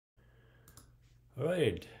All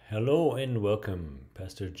right, hello and welcome.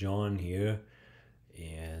 Pastor John here,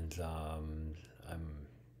 and I'm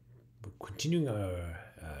continuing our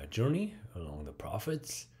journey along the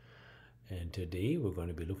prophets. And today we're going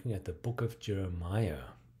to be looking at the book of Jeremiah.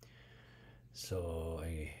 So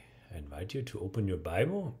I invite you to open your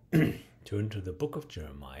Bible, turn to the book of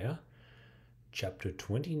Jeremiah, chapter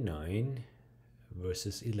 29,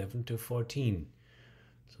 verses 11 to 14.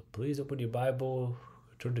 So please open your Bible,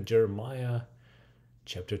 turn to Jeremiah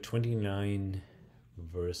chapter 29,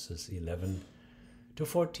 verses 11 to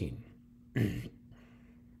 14. And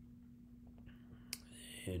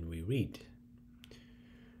we read,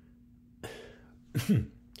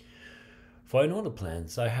 For I know the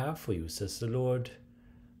plans I have for you, says the Lord.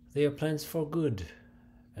 They are plans for good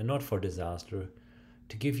and not for disaster,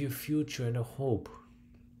 to give you a future and a hope.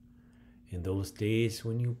 In those days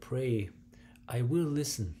when you pray, I will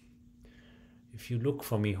listen. If you look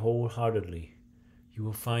for me wholeheartedly, you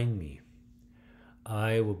will find me.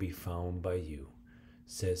 I will be found by you,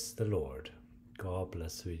 says the Lord. God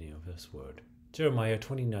bless the reading of His word. Jeremiah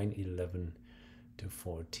 29:11 to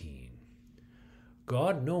 14.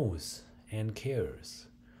 God knows and cares.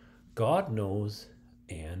 God knows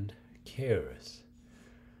and cares.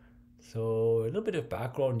 So a little bit of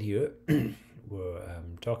background here. We're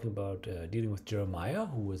talking about dealing with Jeremiah,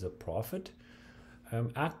 who was a prophet,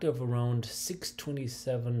 active around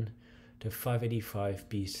 627 to 585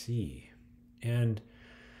 BC. And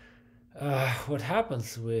what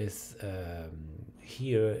happens with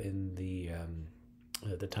here in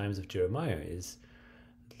the times of Jeremiah is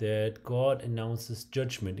that God announces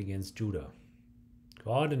judgment against Judah.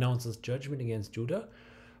 God announces judgment against Judah,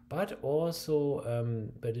 but God also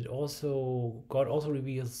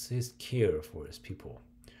reveals His care for His people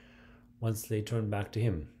once they turn back to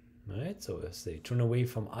Him. Right? So as they turn away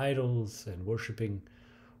from idols and worshiping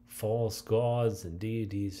false gods and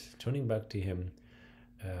deities, turning back to Him,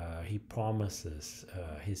 He promises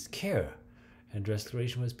His care and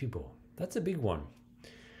restoration for His people. That's a big one.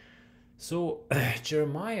 So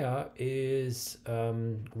Jeremiah is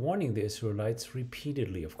warning the Israelites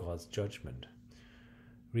repeatedly of God's judgment.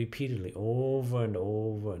 Repeatedly, over and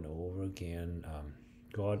over and over again,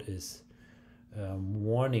 God is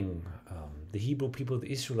warning the Hebrew people,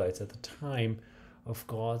 the Israelites at the time, of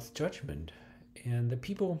God's judgment. And the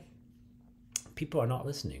people are not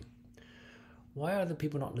listening. Why are the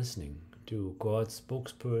people not listening to God's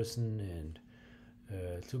spokesperson and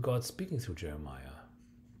to God speaking through Jeremiah?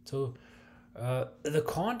 So the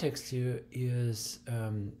context here is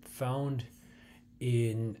found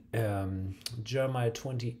in Jeremiah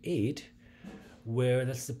 28, where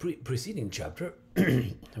that's the preceding chapter,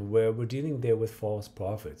 where we're dealing there with false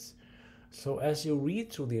prophets. So as you read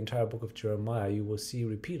through the entire book of Jeremiah, you will see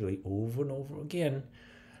repeatedly, over and over again,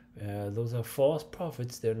 those are false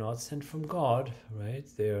prophets. They're not sent from God, right?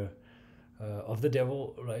 They're of the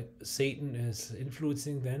devil, right? Satan is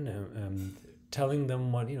influencing them, telling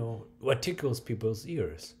them what tickles people's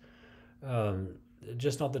ears.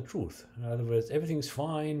 Just not the truth. In other words, everything's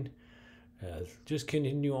fine. Just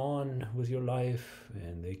continue on with your life,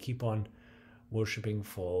 and they keep on worshiping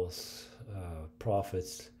false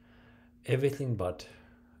prophets. Everything but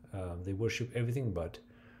they worship everything but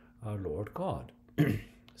our Lord God.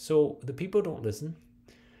 So the people don't listen,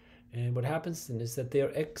 and what happens then is that they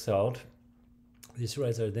are exiled. The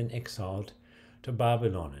Israelites are then exiled to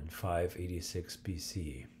Babylon in 586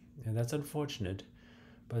 BC, and that's unfortunate,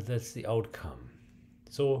 but that's the outcome.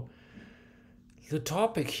 So the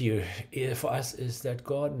topic here for us is that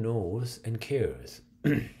God knows and cares.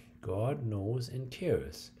 God knows and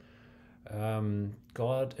cares.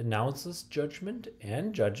 God announces judgment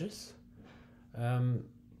and judges,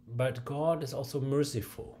 but God is also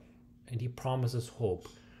merciful, and He promises hope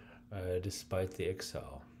despite the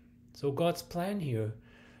exile. So God's plan here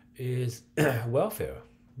is welfare,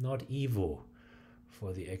 not evil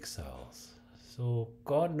for the exiles. So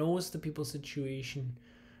God knows the people's situation,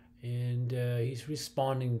 and He's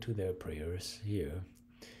responding to their prayers here.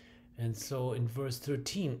 And so in verse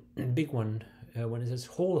 13, big one, when it says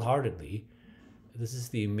wholeheartedly, this is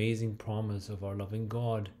the amazing promise of our loving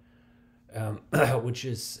God, which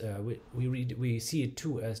is we see it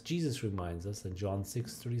too, as Jesus reminds us in John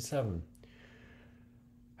 6:37.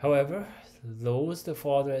 However, those the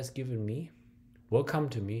Father has given me will come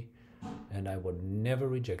to me, and I will never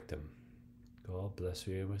reject them. God bless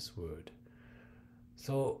you with His word.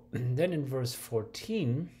 So then in verse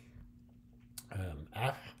 14,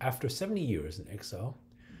 after 70 years in exile,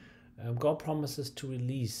 God promises to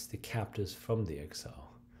release the captives from the exile.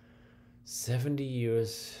 70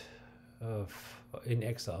 years in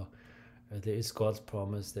exile, there is God's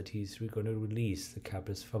promise that He's going to release the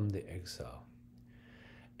captives from the exile.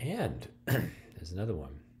 And there's another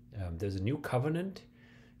one. There's a new covenant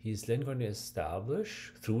He's then going to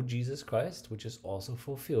establish through Jesus Christ, which is also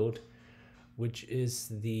fulfilled, which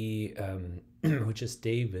is which is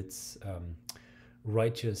David's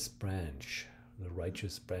righteous branch, the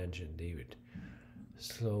righteous branch in David.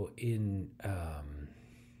 So in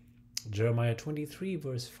Jeremiah 23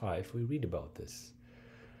 verse 5, we read about this.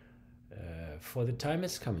 For the time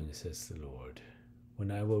is coming, says the Lord, when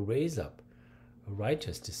I will raise up a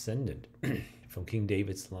righteous descendant from King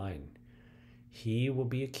David's line. He will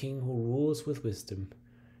be a king who rules with wisdom.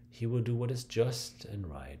 He will do what is just and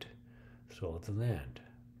right throughout the land.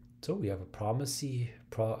 So we have a prophecy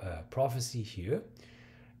here.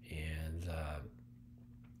 And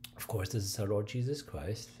of course, this is our Lord Jesus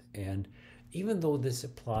Christ. And even though this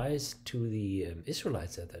applies to the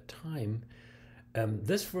Israelites at that time,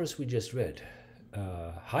 this verse we just read,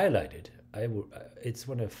 highlighted, it's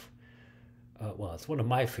one of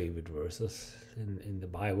my favorite verses in the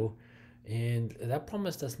Bible. And that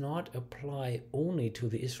promise does not apply only to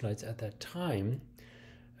the Israelites at that time.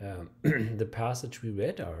 The passage we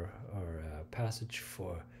read, our passage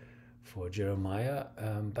for Jeremiah,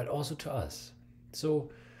 but also to us.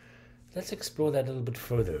 So let's explore that a little bit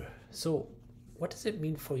further. So what does it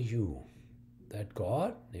mean for you that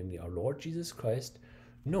God, namely our Lord Jesus Christ,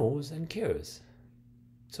 knows and cares?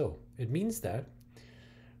 So it means that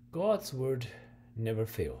God's word never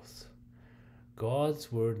fails.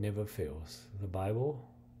 God's word never fails. The Bible,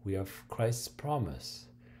 we have Christ's promise.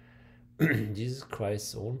 Jesus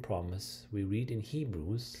Christ's own promise. We read in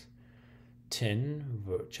Hebrews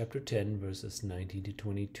chapter 10, verses 19 to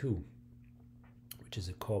 22, which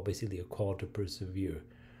is basically a call to persevere.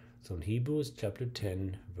 So in Hebrews chapter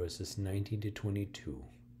 10, verses 19 to 22.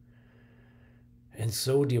 And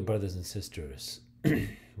so, dear brothers and sisters,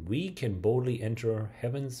 we can boldly enter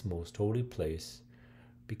heaven's most holy place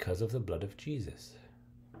because of the blood of Jesus.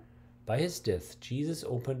 By his death, Jesus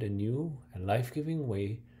opened a new and life-giving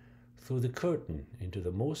way through the curtain into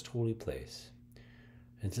the most holy place.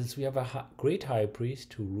 And since we have a great high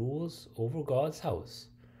priest who rules over God's house,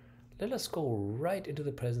 let us go right into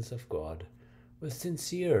the presence of God with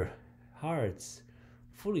sincere hearts,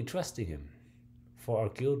 fully trusting him. For our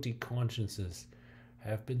guilty consciences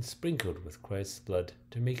have been sprinkled with Christ's blood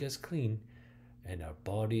to make us clean, and our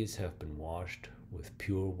bodies have been washed with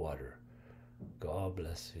pure water. God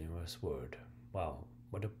bless His word. Wow,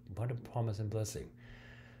 what a promise and blessing.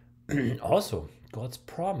 Also, God's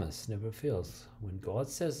promise never fails. When God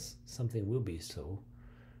says something will be so,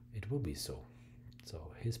 it will be so.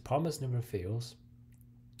 So his promise never fails.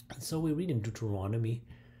 And so we read in Deuteronomy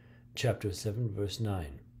chapter 7, verse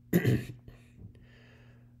 9.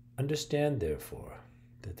 Understand, therefore,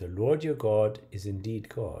 that the Lord your God is indeed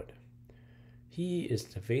God. He is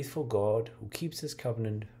the faithful God who keeps his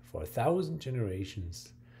covenant for 1,000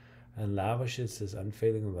 generations and lavishes his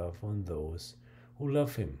unfailing love on those who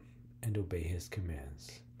love him and obey his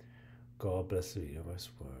commands. God bless the reading of his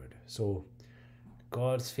word. So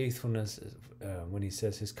God's faithfulness, when he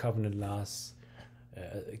says his covenant lasts,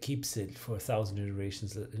 keeps it for 1,000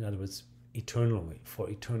 generations, in other words, eternally, for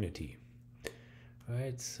eternity.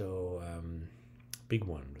 Right? So, big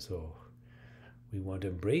one. So we want to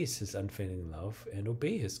embrace his unfailing love and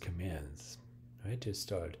obey his commands, right, to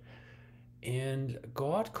start. And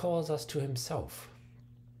God calls us to himself.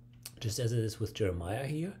 Just as it is with Jeremiah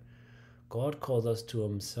here, God calls us to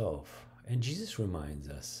himself. And Jesus reminds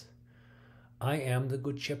us, I am the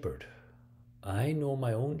good shepherd. I know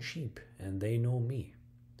my own sheep, and they know me.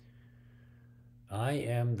 I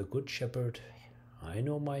am the good shepherd. I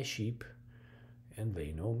know my sheep, and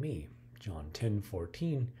they know me. John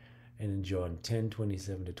 10:14. And in John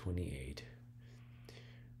 10:27 to 28,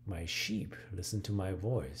 my sheep listen to my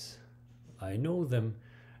voice. I know them,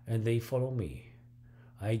 and they follow me.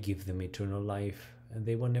 I give them eternal life, and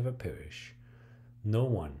they will never perish. No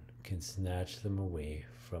one can snatch them away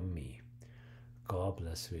from me. God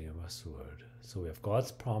bless the reading of His word. So we have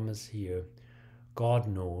God's promise here. God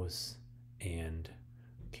knows and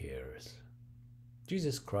cares.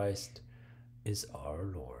 Jesus Christ is our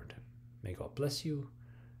Lord. May God bless you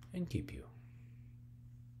and keep you.